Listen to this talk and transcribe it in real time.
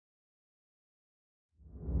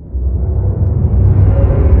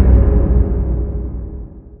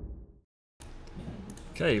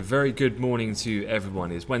Okay, very good morning to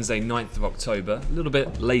everyone. It's Wednesday 9th of October, a little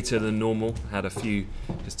bit later than normal. Had a few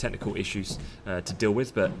just technical issues to deal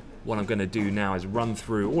with, but what I'm going to do now is run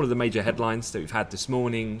through all of the major headlines that we've had this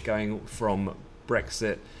morning, going from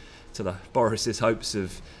Brexit to the Boris's hopes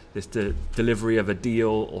of this delivery of a deal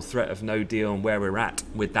or threat of no deal, and where we're at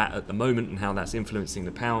with that at the moment and how that's influencing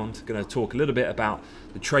the pound. Going to talk a little bit about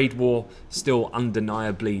the trade war, still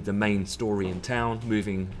undeniably the main story in town,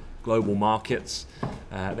 moving global markets.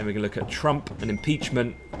 Then we're going to look at Trump and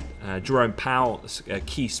impeachment, Jerome Powell, a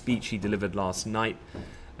key speech he delivered last night,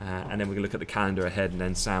 and then we're going to look at the calendar ahead, and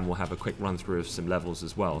then Sam will have a quick run through of some levels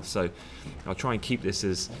as well. So I'll try and keep this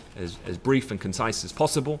as brief and concise as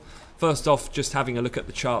possible. First off, just having a look at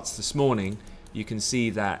the charts this morning, you can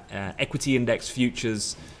see that equity index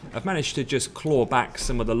futures have managed to just claw back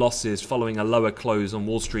some of the losses following a lower close on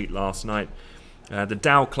Wall Street last night. The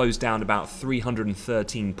Dow closed down about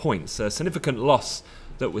 313 points, a significant loss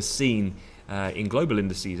that was seen in global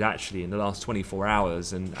indices actually in the last 24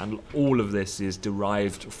 hours, and all of this is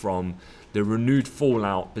derived from the renewed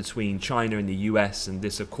fallout between China and the US, and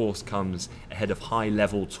this of course comes ahead of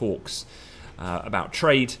high-level talks about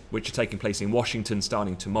trade, which are taking place in Washington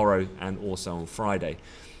starting tomorrow and also on Friday.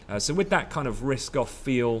 So with that kind of risk-off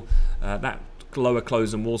feel, that lower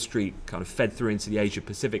close on Wall Street kind of fed through into the Asia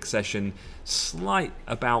Pacific session. Slight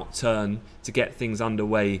about turn to get things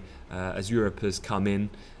underway as Europe has come in.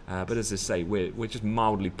 But as I say, we're just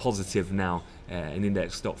mildly positive now in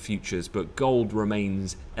index stock futures. But gold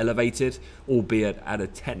remains elevated, albeit at a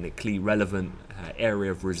technically relevant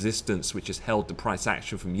area of resistance, which has held the price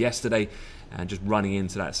action from yesterday and just running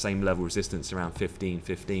into that same level of resistance around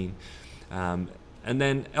 15.15. And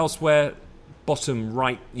then elsewhere, bottom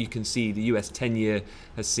right, you can see the US 10-year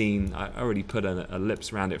has seen, I already put a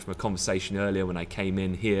lips around it from a conversation earlier when I came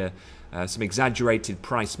in here, some exaggerated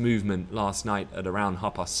price movement last night at around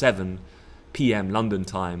 7:30 PM London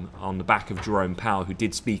time on the back of Jerome Powell, who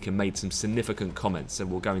did speak and made some significant comments,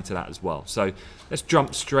 and we'll go into that as well. So let's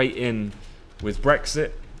jump straight in with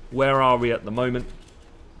Brexit. Where are we at the moment?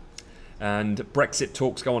 And Brexit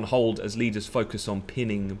talks go on hold as leaders focus on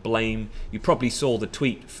pinning blame. You probably saw the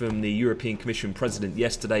tweet from the European Commission President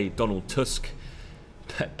yesterday, Donald Tusk,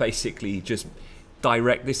 basically just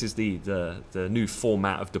direct. This is the new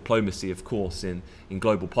format of diplomacy, of course, in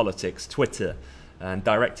global politics, Twitter, and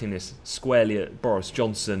directing this squarely at Boris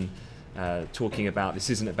Johnson, talking about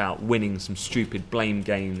this isn't about winning some stupid blame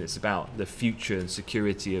game, it's about the future and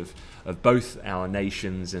security of both our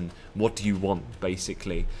nations, and what do you want,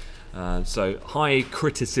 basically. So high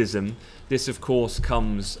criticism. This of course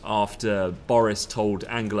comes after Boris told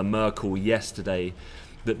Angela Merkel yesterday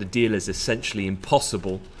that the deal is essentially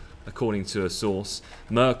impossible, according to a source.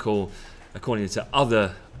 Merkel, according to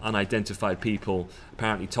other unidentified people,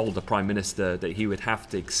 apparently told the Prime Minister that he would have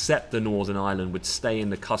to accept the Northern Ireland would stay in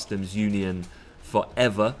the customs union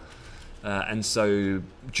forever. And so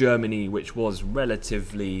Germany, which was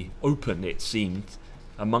relatively open, it seemed,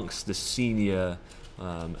 amongst the senior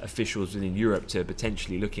officials within Europe to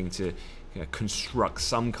potentially looking to construct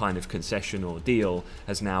some kind of concession or deal,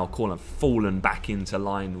 has now fallen back into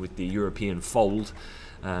line with the European fold,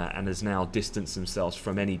 and has now distanced themselves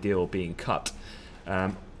from any deal being cut.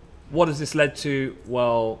 What has this led to?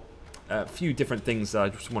 Well, a few different things that I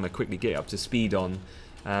just want to quickly get up to speed on.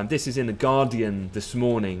 This is in The Guardian this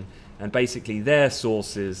morning, and basically their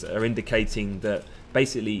sources are indicating that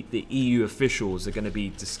basically the EU officials are going to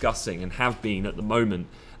be discussing, and have been at the moment,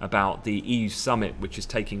 about the EU summit which is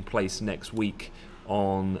taking place next week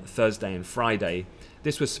on Thursday and Friday.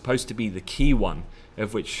 This was supposed to be the key one,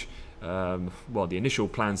 of which well, the initial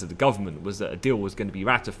plans of the government was that a deal was going to be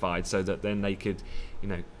ratified so that then they could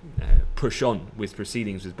push on with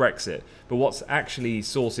proceedings with Brexit. But what's actually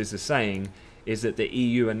sources are saying is that the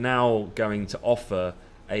EU are now going to offer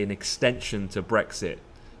an extension to Brexit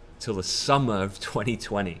till the summer of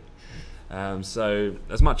 2020. So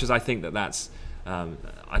as much as I think that's,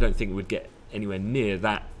 I don't think it would get anywhere near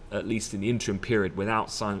that, at least in the interim period, without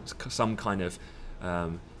some kind of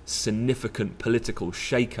significant political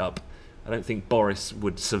shake-up. I don't think Boris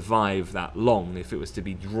would survive that long if it was to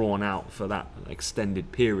be drawn out for that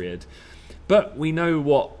extended period. But we know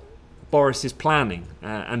what Boris is planning,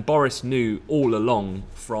 and Boris knew all along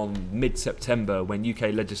from mid-September, when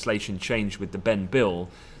UK legislation changed with the Ben Bill,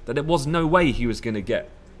 that there was no way he was going to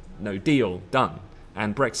get no deal done,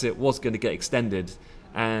 and Brexit was going to get extended,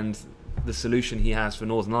 and the solution he has for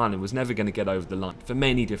Northern Ireland was never going to get over the line for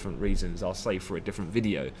many different reasons, I'll say for a different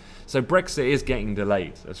video. So Brexit is getting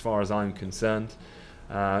delayed as far as I'm concerned.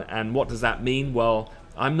 And what does that mean? Well,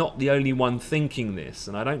 I'm not the only one thinking this,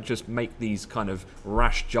 and I don't just make these kind of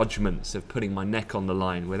rash judgments of putting my neck on the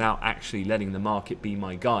line without actually letting the market be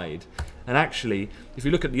my guide. And actually, if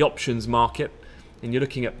you look at the options market and you're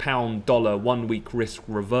looking at pound dollar 1 week risk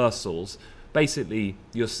reversals, basically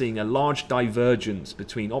you're seeing a large divergence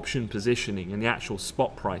between option positioning and the actual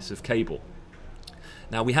spot price of cable.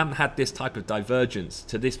 Now, we haven't had this type of divergence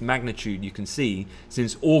to this magnitude, you can see,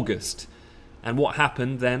 since August. And what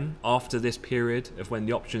happened then after this period of when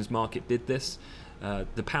the options market did this?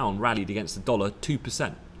 The pound rallied against the dollar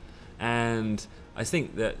 2%. And I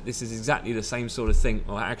think that this is exactly the same sort of thing.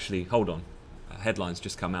 Well, actually, hold on. Headlines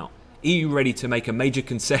just come out. EU ready to make a major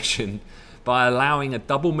concession by allowing a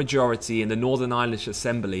double majority in the Northern Irish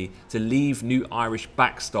Assembly to leave new Irish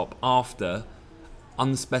backstop after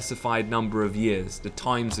unspecified number of years. The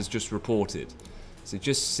Times has just reported. So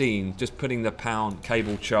just putting the pound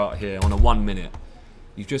cable chart here on a 1 minute.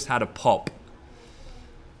 You've just had a pop.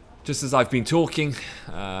 Just as I've been talking,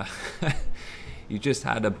 you just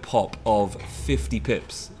had a pop of 50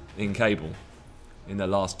 pips in cable in the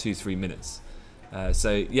last 2-3 minutes.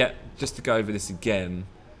 So yeah, just to go over this again,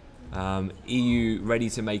 EU ready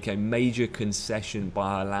to make a major concession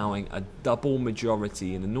by allowing a double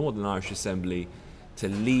majority in the Northern Irish Assembly to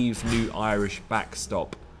leave new Irish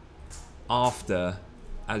backstop after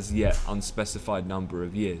as yet unspecified number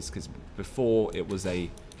of years, because before it was a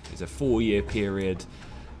 4-year period.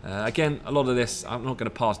 Again, a lot of this, I'm not going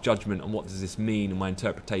to pass judgment on what does this mean and my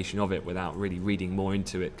interpretation of it without really reading more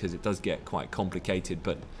into it, because it does get quite complicated,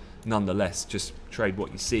 but nonetheless, just trade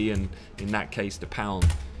what you see, and in that case, the pound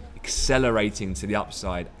accelerating to the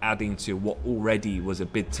upside, adding to what already was a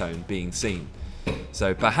bid tone being seen.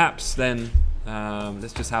 So perhaps then,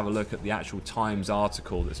 let's just have a look at the actual Times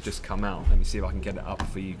article that's just come out. Let me see if I can get it up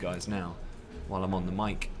for you guys now while I'm on the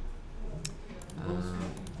mic.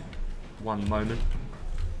 One moment.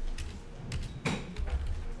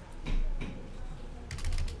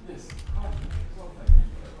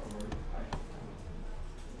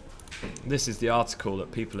 This is the article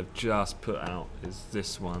that people have just put out, is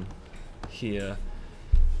this one here.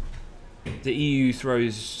 The EU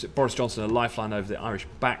throws Boris Johnson a lifeline over the Irish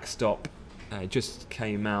backstop. It just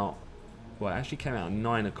came out, well, it actually came out at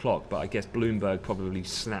 9 o'clock, but I guess Bloomberg probably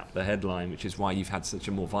snapped the headline, which is why you've had such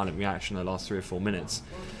a more violent reaction in the last 3 or 4 minutes.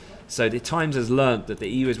 So the Times has learnt that the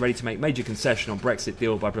EU is ready to make major concession on Brexit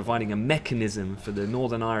deal by providing a mechanism for the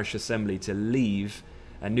Northern Irish Assembly to leave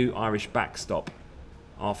a new Irish backstop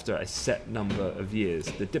after a set number of years.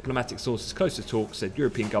 The diplomatic sources close to talk said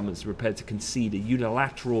European governments are prepared to concede a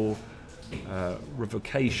unilateral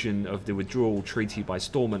revocation of the withdrawal treaty by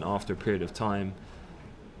Stormont after a period of time,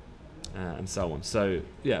 and so on. So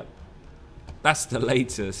yeah, that's the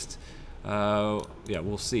latest. Yeah,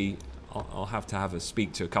 we'll see. I'll have to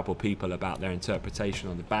speak to a couple of people about their interpretation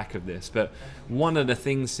on the back of this. But one of the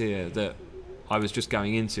things here that I was just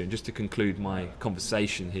going into, and just to conclude my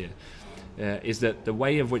conversation here, is that the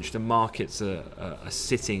way of which the markets are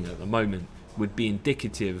sitting at the moment would be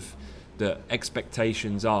indicative that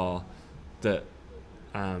expectations are that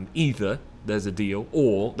either there's a deal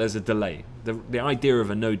or there's a delay. The idea of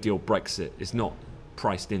a no-deal Brexit is not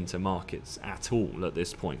priced into markets at all at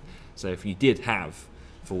this point. So if you did have,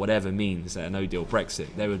 for whatever means, a no-deal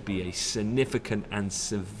Brexit, there would be a significant and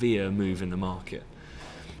severe move in the market.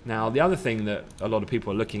 Now, the other thing that a lot of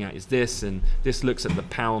people are looking at is this, and this looks at the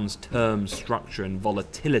pound's term structure and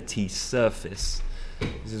volatility surface.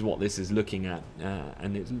 This is what this is looking at,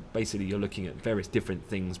 and it's basically you're looking at various different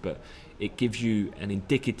things, but it gives you an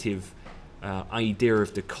indicative idea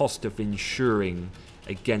of the cost of insuring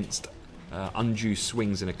against undue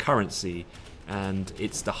swings in a currency, and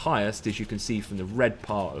it's the highest, as you can see from the red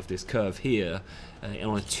part of this curve here,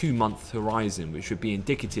 on a 2-month horizon, which would be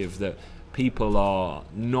indicative that people are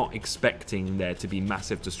not expecting there to be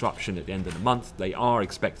massive disruption at the end of the month. They are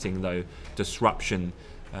expecting, though, disruption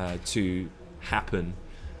to happen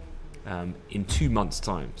in 2 months'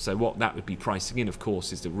 time. So what that would be pricing in, of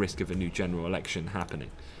course, is the risk of a new general election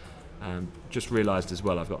happening. Just realised as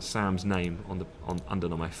well, I've got Sam's name under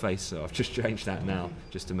my face, so I've just changed that now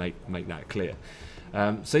just to make that clear.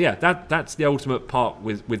 So yeah, that's the ultimate part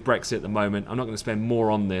with Brexit at the moment. I'm not going to spend more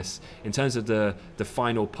on this. In terms of the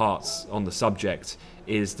final parts on the subject,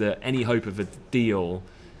 is that any hope of a deal,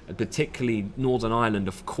 particularly Northern Ireland,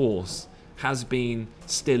 of course, has been,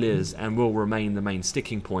 still is, and will remain the main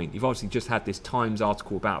sticking point. You've obviously just had this Times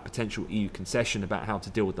article about potential EU concession, about how to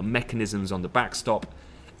deal with the mechanisms on the backstop,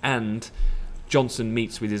 and Johnson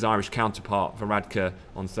meets with his Irish counterpart Varadkar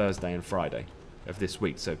on Thursday and Friday of this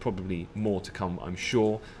week, so probably more to come, I'm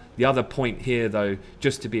sure. The other point here, though,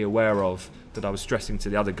 just to be aware of, that I was stressing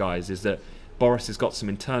to the other guys, is that Boris has got some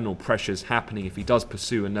internal pressures happening if he does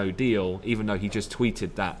pursue a no deal, even though he just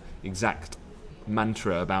tweeted that exact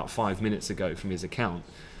mantra about 5 minutes ago from his account,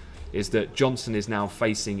 is that Johnson is now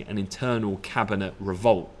facing an internal cabinet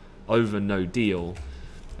revolt over no deal.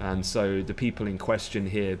 And so the people in question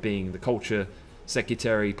here being the culture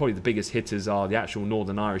secretary, probably the biggest hitters are the actual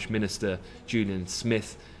Northern Irish minister, Julian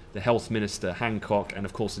Smith, the health minister, Hancock, and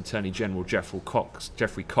of course Attorney General Geoffrey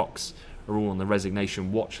Cox are all on the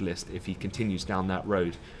resignation watch list if he continues down that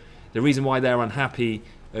road. The reason why they're unhappy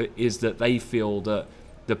is that they feel that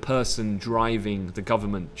the person driving the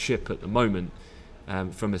government ship at the moment,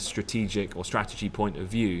 from a strategic or strategy point of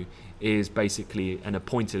view, is basically an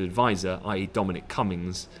appointed advisor, i.e. Dominic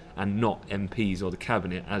Cummings, and not MPs or the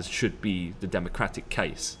cabinet, as should be the Democratic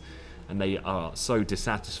case. And they are so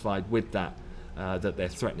dissatisfied with that that they're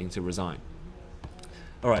threatening to resign.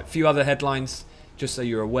 All right, a few other headlines. Just so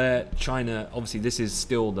you're aware, China, obviously this is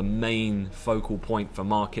still the main focal point for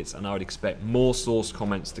markets, and I would expect more source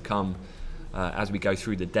comments to come as we go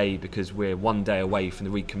through the day, because we're 1 day away from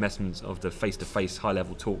the recommencement of the face-to-face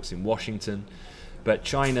high-level talks in Washington. But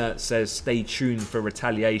China says stay tuned for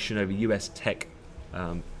retaliation over US tech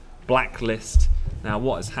blacklist. Now,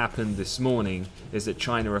 what has happened this morning is that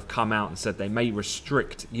China have come out and said they may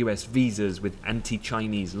restrict US visas with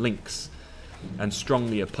anti-Chinese links, and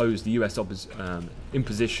strongly oppose the US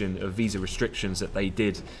imposition of visa restrictions that they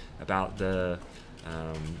did about the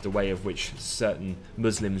way of which certain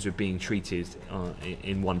Muslims were being treated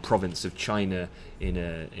in one province of China in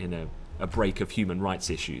a break of human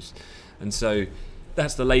rights issues. And so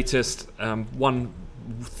that's the latest. One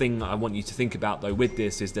thing I want you to think about, though, with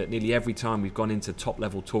this is that nearly every time we've gone into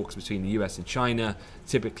top-level talks between the US and China,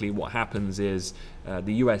 typically what happens is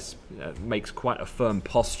the US makes quite a firm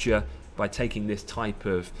posture by taking this type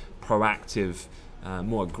of proactive,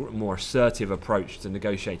 more assertive approach to the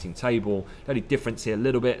negotiating table. The only difference here a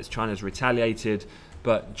little bit is China's retaliated,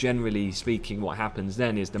 but generally speaking what happens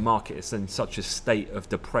then is the market is in such a state of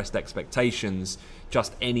depressed expectations,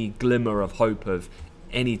 just any glimmer of hope of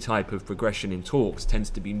any type of progression in talks tends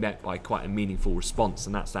to be met by quite a meaningful response,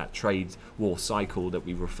 and that's that trade war cycle that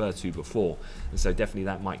we referred to before. And so definitely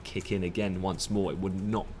that might kick in again once more. It would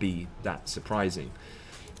not be that surprising.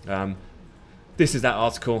 This is that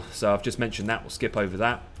article, so I've just mentioned that. We'll skip over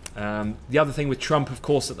that. The other thing with Trump, of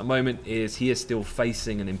course, at the moment is he is still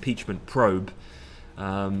facing an impeachment probe.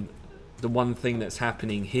 The one thing that's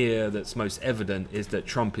happening here that's most evident is that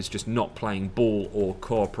Trump is just not playing ball or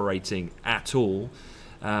cooperating at all.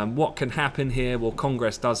 What can happen here? Well,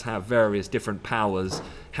 Congress does have various different powers.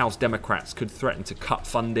 House Democrats could threaten to cut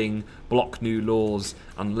funding, block new laws,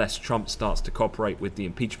 unless Trump starts to cooperate with the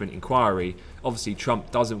impeachment inquiry. Obviously,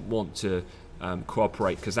 Trump doesn't want to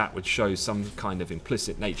cooperate because that would show some kind of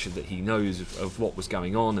implicit nature that he knows of what was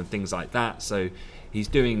going on and things like that. So he's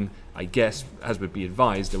doing, I guess, as would be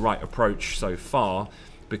advised, the right approach so far,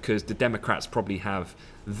 because the Democrats probably have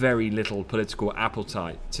very little political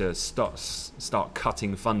appetite to start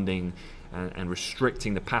cutting funding and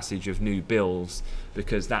restricting the passage of new bills,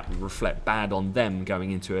 because that would reflect bad on them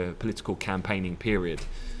going into a political campaigning period.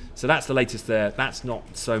 So that's the latest there. That's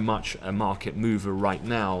not so much a market mover right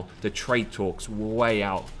now. The trade talks way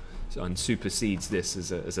out and supersedes this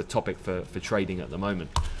as a topic for trading at the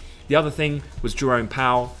moment. The other thing was Jerome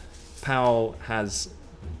Powell. Powell has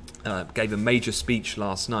gave a major speech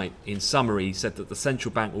last night. In summary, he said that the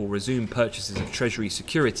central bank will resume purchases of Treasury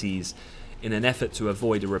securities in an effort to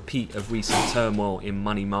avoid a repeat of recent turmoil in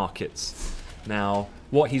money markets. Now,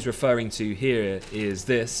 what he's referring to here is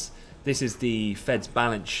this. This is the Fed's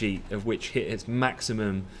balance sheet, of which hit its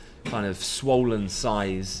maximum kind of swollen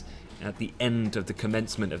size at the end of the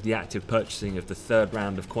commencement of the active purchasing of the third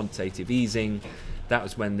round of quantitative easing. That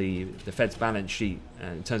was when the Fed's balance sheet,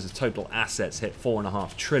 in terms of total assets, hit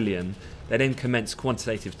 $4.5 trillion. They then commenced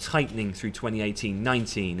quantitative tightening through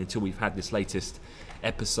 2018-19 until we've had this latest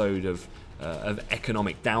episode of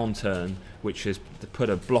economic downturn, which has put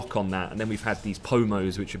a block on that. And then we've had these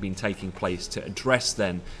POMOs which have been taking place to address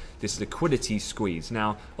then this liquidity squeeze.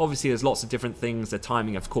 Now, obviously there's lots of different things, the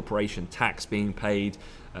timing of corporation tax being paid,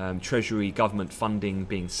 Treasury government funding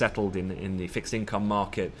being settled in the fixed income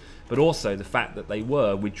market, but also the fact that they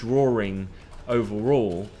were withdrawing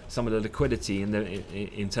overall some of the liquidity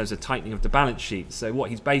in terms of tightening of the balance sheet. So what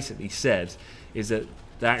he's basically said is that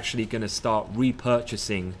they're actually going to start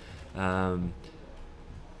repurchasing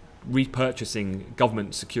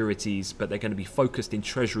government securities, but they're going to be focused in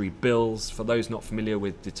Treasury bills. For those not familiar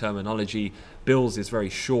with the terminology, bills is very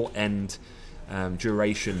short end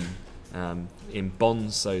duration in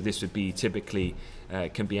bonds. So this would be typically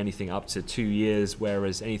can be anything up to 2 years,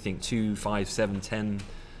 whereas anything 2, 5, 7, 10,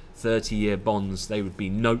 30-year bonds, they would be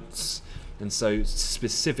notes. And so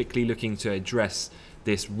specifically looking to address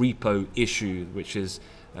this repo issue, which has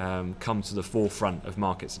come to the forefront of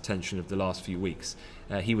markets' attention of the last few weeks.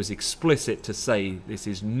 He was explicit to say this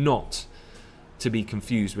is not to be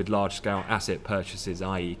confused with large-scale asset purchases,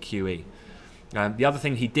 i.e. QE. The other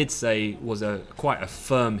thing he did say was quite a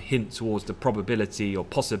firm hint towards the probability or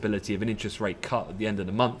possibility of an interest rate cut at the end of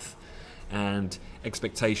the month, and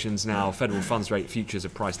expectations now, federal funds rate futures are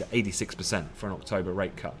priced at 86% for an October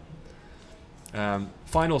rate cut.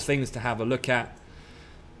 Final things to have a look at.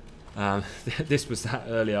 This was that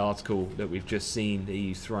earlier article that we've just seen, the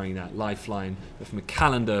EU throwing that lifeline. But from a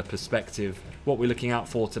calendar perspective, what we're looking out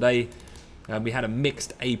for today, we had a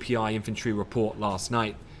mixed API inventory report last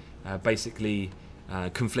night, basically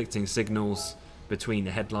conflicting signals between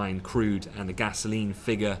the headline crude and the gasoline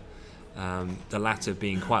figure, the latter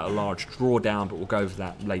being quite a large drawdown, but we'll go over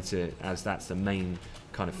that later as that's the main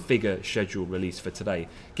kind of figure scheduled release for today.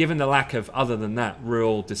 Given the lack of, other than that,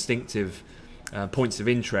 real distinctive points of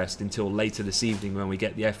interest until later this evening when we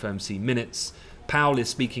get the FOMC minutes. Powell is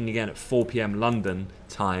speaking again at 4 p.m. London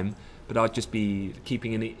time, but I'd just be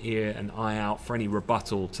keeping an ear and eye out for any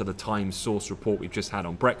rebuttal to the Times source report we've just had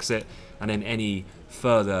on Brexit, and then any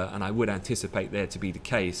further, and I would anticipate there to be the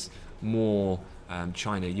case, more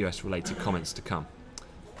China-US related comments to come.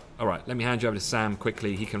 All right, let me hand you over to Sam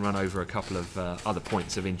quickly. He can run over a couple of other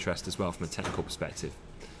points of interest as well from a technical perspective.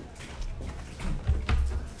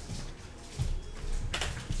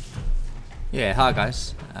 Yeah, hi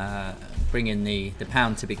guys. Bringing the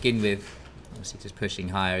pound to begin with, obviously just pushing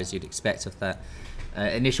higher as you'd expect of that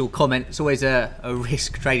initial comment. It's always a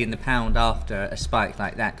risk trading the pound after a spike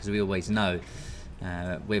like that, because we always know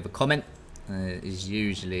with a comment is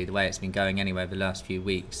usually the way it's been going anyway over the last few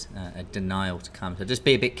weeks, a denial to come. So just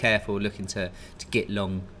be a bit careful looking to get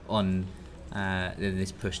long on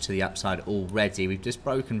this push to the upside already. We've just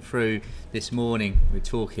broken through this morning. We were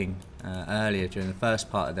talking earlier during the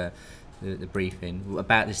first part of the briefing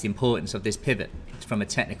about the importance of this pivot from a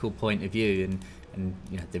technical point of view, and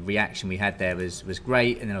you know, the reaction we had there was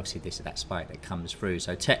great, and then obviously that spike that comes through.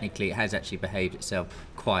 So technically it has actually behaved itself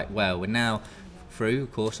quite well. We're now through,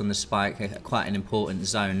 of course, on the spike, quite an important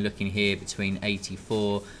zone, looking here between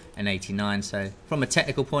 84 and 89. So from a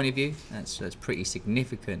technical point of view, that's pretty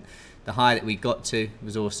significant. The high that we got to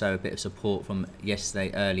was also a bit of support from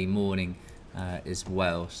yesterday early morning as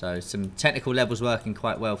well. So some technical levels working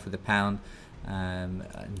quite well for the pound. And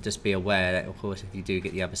just be aware that, of course, if you do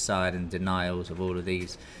get the other side and denials of all of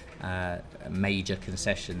these major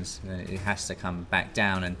concessions, it has to come back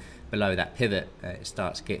down, and below that pivot it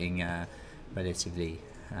starts getting relatively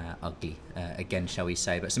ugly again, shall we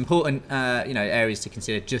say. But some important areas to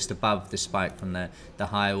consider just above the spike from the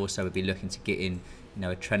high. Also would be looking to get in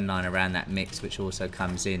a trend line around that mix, which also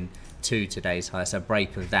comes in to today's high. So a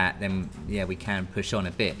break of that, then yeah, we can push on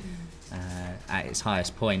a bit. At its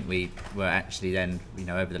highest point, we were actually then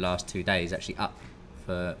over the last 2 days actually up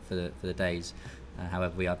for the days.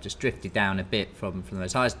 However, we have just drifted down a bit from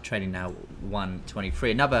those highs, trading now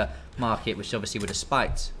 123. Another market which obviously would have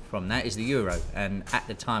spiked from that is the euro, and at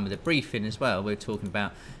the time of the briefing as well, we were talking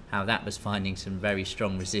about how that was finding some very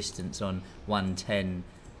strong resistance on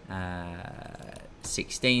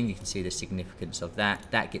 110.16. You can see the significance of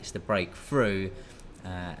that. That gets the break through,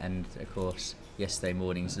 and of course yesterday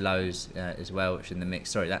morning's lows as well, which in the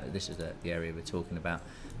mix. Sorry, this is the area we're talking about,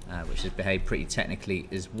 which has behaved pretty technically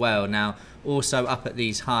as well. Now, also up at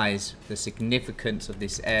these highs, the significance of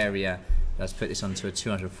this area. Let's put this onto a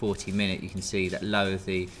 240 minute. You can see that low of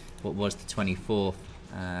what was the 24th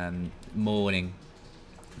morning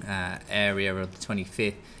area of the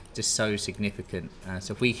 25th, just so significant.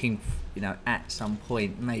 So if we can, at some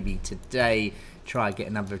point, maybe today, try and get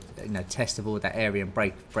another test of all that area and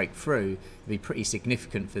break through, it'd be pretty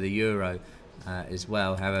significant for the euro as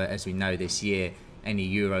well. However, as we know this year, any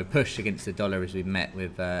euro push against the dollar has been met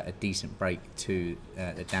with a decent break to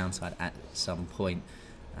the downside at some point.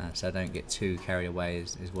 So don't get too carried away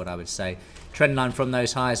is what I would say. Trend line from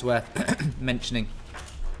those highs worth mentioning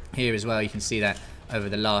here as well. You can see that over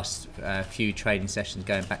the last few trading sessions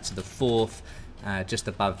going back to the 4th, just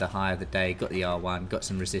above the high of the day, got the R1, got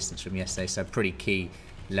some resistance from yesterday, so pretty key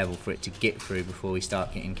level for it to get through before we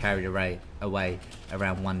start getting carried away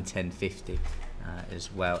around 110.50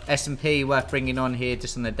 as well. S&P worth bringing on here,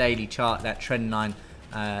 just on the daily chart, that trend line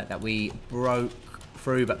that we broke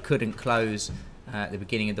through but couldn't close at the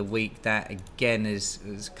beginning of the week. That again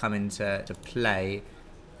is come into play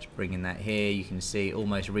Just bringing that here, you can see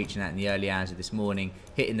almost reaching that in the early hours of this morning,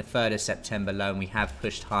 hitting the 3rd of September low, and we have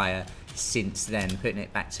pushed higher since then, putting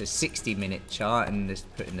it back to a 60-minute chart and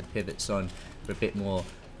just putting the pivots on for a bit more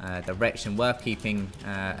direction. Worth keeping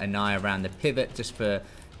an eye around the pivot just for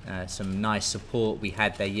some nice support we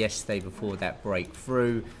had there yesterday before that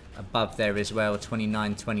breakthrough. Above there as well,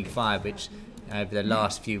 29.25, which over the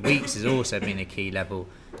last few weeks has also been a key level,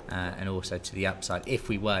 and also to the upside if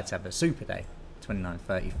we were to have a super day.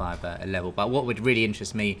 29.35 a level. But what would really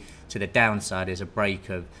interest me to the downside is a break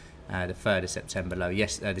of the 3rd of September low,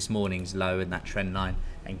 this morning's low, and that trend line,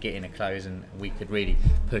 and getting a close, and we could really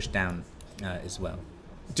push down as well.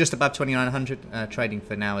 Just above 2900 trading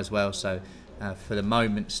for now as well. So for the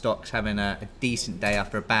moment, stocks having a decent day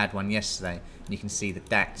after a bad one yesterday. And you can see the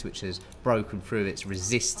DAX, which has broken through its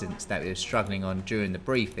resistance that we were struggling on during the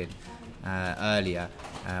briefing earlier.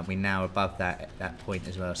 We're now above that point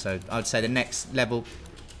as well. So I would say the next level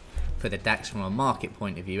for the DAX from a market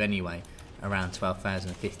point of view anyway, around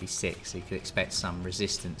 12,056, so you could expect some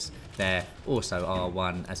resistance there. Also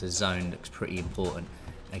R1 as a zone looks pretty important.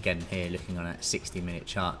 Again here looking on a 60-minute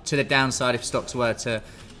chart. To the downside, if stocks were to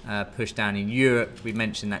push down in Europe, we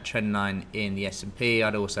mentioned that trend line in the S&P.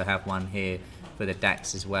 I'd also have one here for the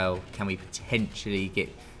DAX as well. Can we potentially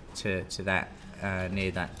get to that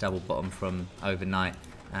near that double bottom from overnight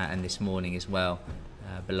and this morning as well,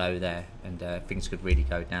 below there, and things could really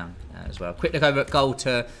go down as well. Quick look over at gold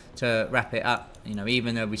to wrap it up. You know,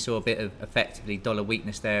 even though we saw a bit of effectively dollar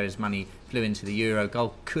weakness there as money flew into the euro,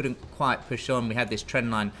 gold couldn't quite push on. We had this trend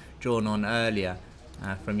line drawn on earlier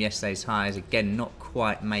from yesterday's highs, again not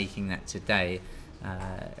quite making that today.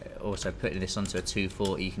 Also putting this onto a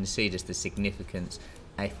 240, you can see just the significance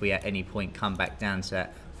if we at any point come back down to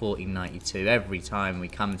that 1492. Every time we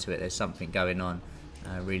come to it, there's something going on.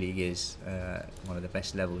 Really is one of the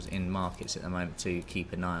best levels in markets at the moment to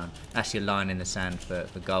keep an eye on. That's your line in the sand for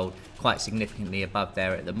gold, quite significantly above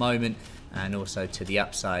there at the moment, and also to the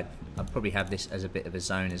upside. I'll probably have this as a bit of a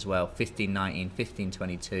zone as well, 1519,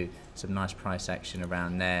 1522, some nice price action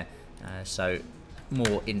around there. So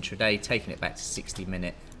more intraday, taking it back to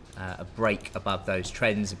 60-minute, a break above those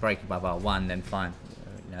trends, a break above R1, then fine.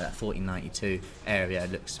 You know, that 1492 area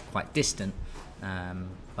looks quite distant.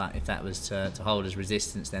 But if that was to hold as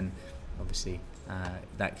resistance, then obviously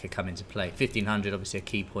that could come into play. 1500 obviously a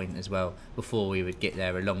key point as well before we would get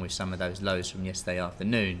there, along with some of those lows from yesterday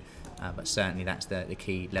afternoon, but certainly that's the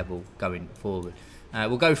key level going forward.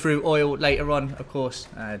 We'll go through oil later on, of course.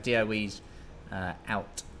 DOE's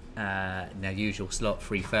out in their usual slot,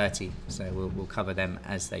 330, so we'll cover them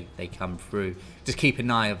as they come through. Just keep an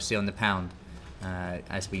eye obviously on the pound.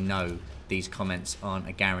 As we know, these comments aren't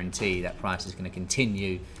a guarantee that price is going to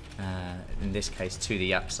continue, in this case to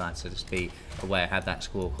the upside, so just be aware, have that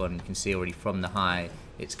squawk on. You can see already from the high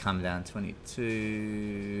it's come down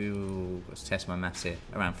 22, let's test my maths here,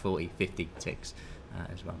 around 40, 50 ticks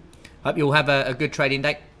as well. Hope you all have a good trading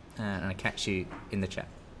day, and I'll catch you in the chat.